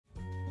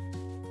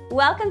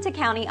Welcome to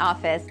County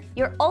Office,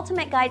 your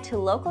ultimate guide to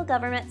local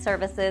government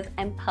services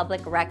and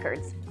public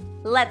records.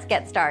 Let's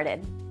get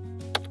started.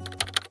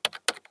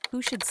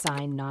 Who should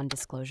sign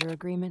non-disclosure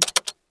agreement?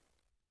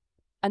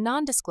 A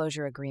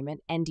non-disclosure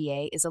agreement,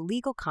 NDA, is a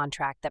legal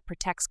contract that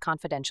protects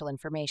confidential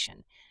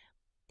information.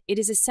 It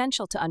is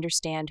essential to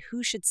understand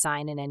who should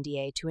sign an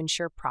NDA to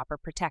ensure proper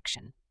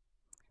protection.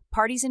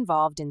 Parties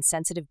involved in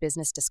sensitive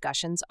business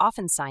discussions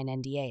often sign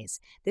NDAs.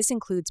 This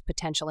includes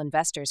potential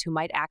investors who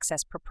might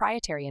access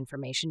proprietary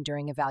information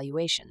during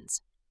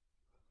evaluations.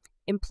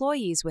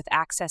 Employees with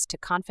access to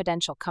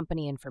confidential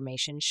company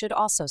information should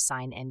also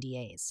sign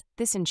NDAs.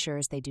 This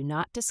ensures they do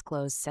not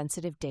disclose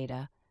sensitive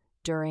data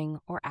during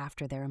or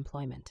after their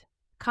employment.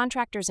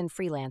 Contractors and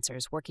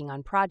freelancers working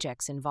on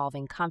projects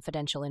involving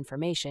confidential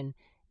information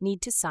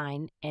need to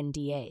sign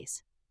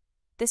NDAs.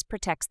 This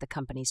protects the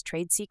company's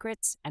trade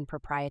secrets and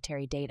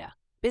proprietary data.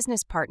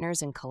 Business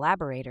partners and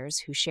collaborators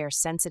who share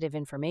sensitive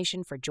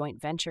information for joint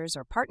ventures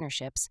or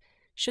partnerships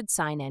should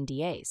sign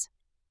NDAs.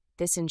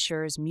 This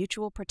ensures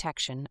mutual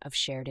protection of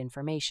shared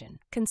information.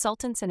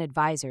 Consultants and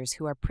advisors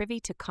who are privy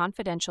to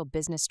confidential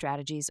business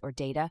strategies or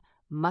data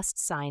must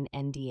sign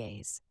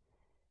NDAs.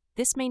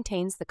 This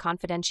maintains the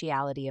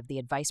confidentiality of the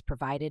advice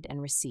provided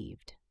and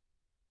received.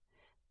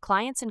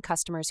 Clients and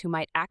customers who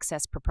might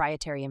access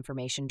proprietary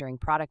information during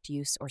product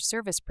use or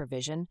service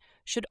provision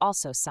should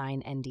also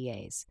sign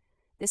NDAs.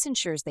 This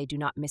ensures they do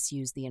not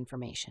misuse the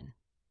information.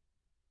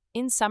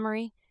 In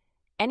summary,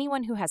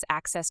 anyone who has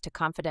access to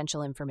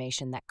confidential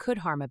information that could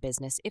harm a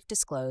business if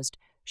disclosed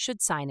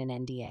should sign an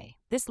NDA.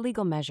 This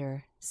legal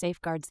measure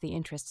safeguards the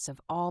interests of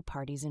all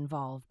parties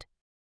involved.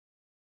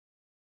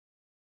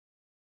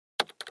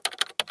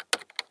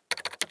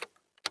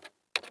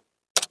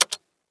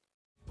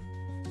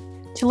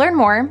 To learn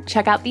more,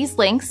 check out these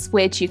links,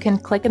 which you can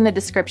click in the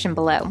description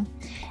below.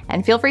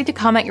 And feel free to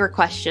comment your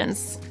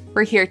questions.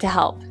 We're here to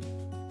help.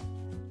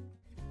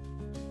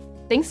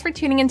 Thanks for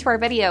tuning into our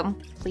video.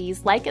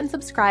 Please like and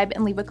subscribe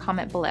and leave a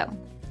comment below.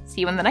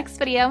 See you in the next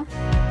video.